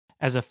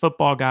as a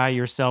football guy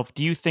yourself,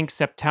 do you think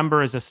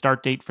September as a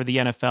start date for the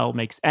NFL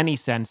makes any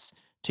sense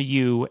to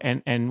you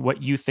and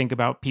what you think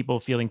about people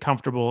feeling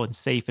comfortable and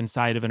safe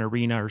inside of an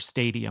arena or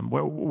stadium?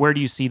 Where do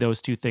you see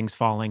those two things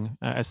falling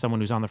as someone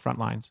who's on the front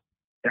lines?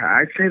 Yeah,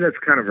 I'd say that's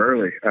kind of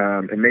early,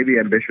 and maybe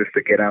ambitious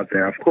to get out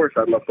there. Of course,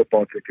 I'd love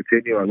football to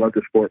continue. I love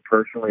the sport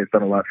personally. It's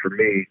done a lot for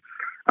me.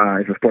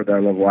 It's a sport that I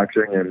love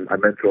watching, and I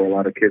mentor a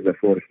lot of kids at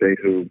Florida State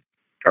who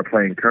are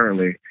playing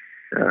currently.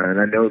 And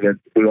I know that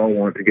we all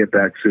want to get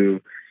back to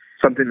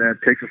something that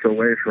takes us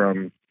away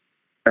from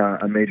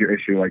a major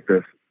issue like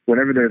this.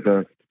 Whenever there's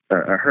a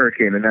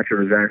hurricane, a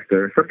natural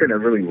disaster, something that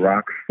really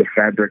rocks the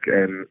fabric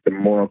and the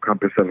moral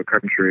compass of a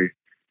country,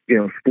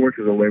 sports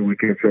is a way we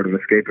can sort of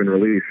escape and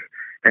release.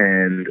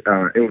 And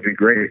it would be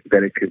great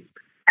that it could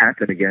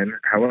happen again.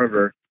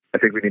 However, I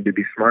think we need to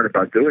be smart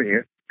about doing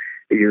it.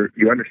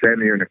 You understand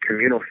that you're in a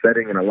communal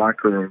setting, in a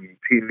locker room,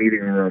 team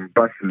meeting room,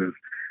 buses,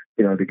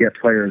 to get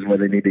players where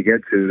they need to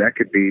get to. That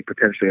could be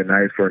potentially a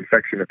knife for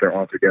infection if they're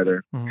all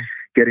together. Mm-hmm.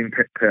 Getting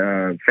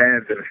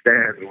fans in the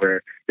stands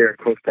where they're in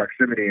close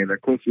proximity and they're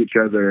close to each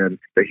other, and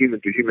the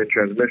human-to-human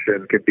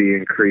transmission could be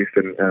increased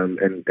and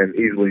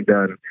easily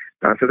done.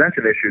 So that's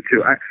an issue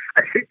too.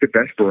 I think the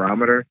best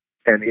barometer.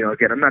 And,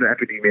 again, I'm not an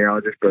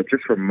epidemiologist, but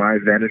just from my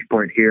vantage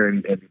point here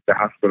in the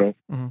hospital,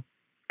 mm-hmm.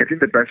 I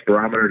think the best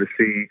barometer to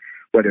see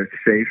whether it's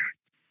safe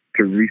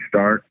to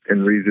restart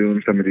and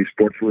resume some of these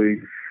sports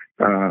leagues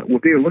will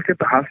be to look at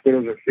the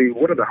hospitals and see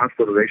what are the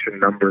hospitalization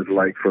numbers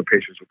like for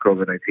patients with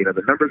COVID-19. Are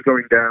the numbers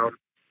going down?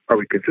 Are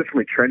we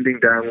consistently trending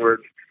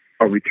downwards?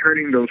 Are we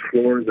turning those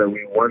floors that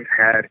we once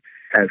had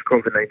as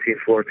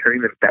COVID-19 floors,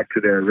 turning them back to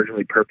their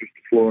originally purposed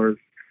floors?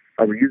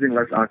 Are we using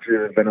less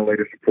oxygen and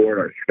ventilator support?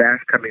 Are staff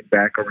coming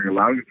back? Are we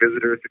allowing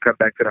visitors to come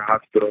back to the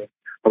hospital?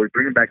 Are we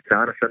bringing back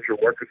non-essential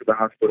workers to the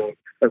hospital?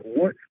 Like,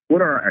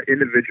 what are our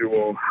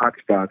individual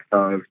hotspots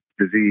of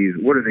disease?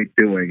 What are they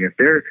doing? If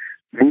they're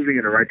moving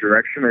in the right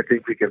direction, I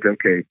think we can say,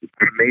 okay,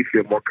 we may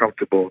feel more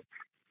comfortable,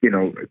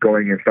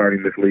 going and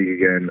starting this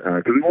league again.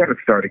 Because we want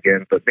to start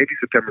again, but maybe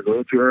September's a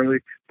little too early.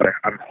 But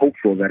I'm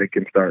hopeful that it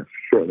can start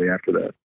shortly after that.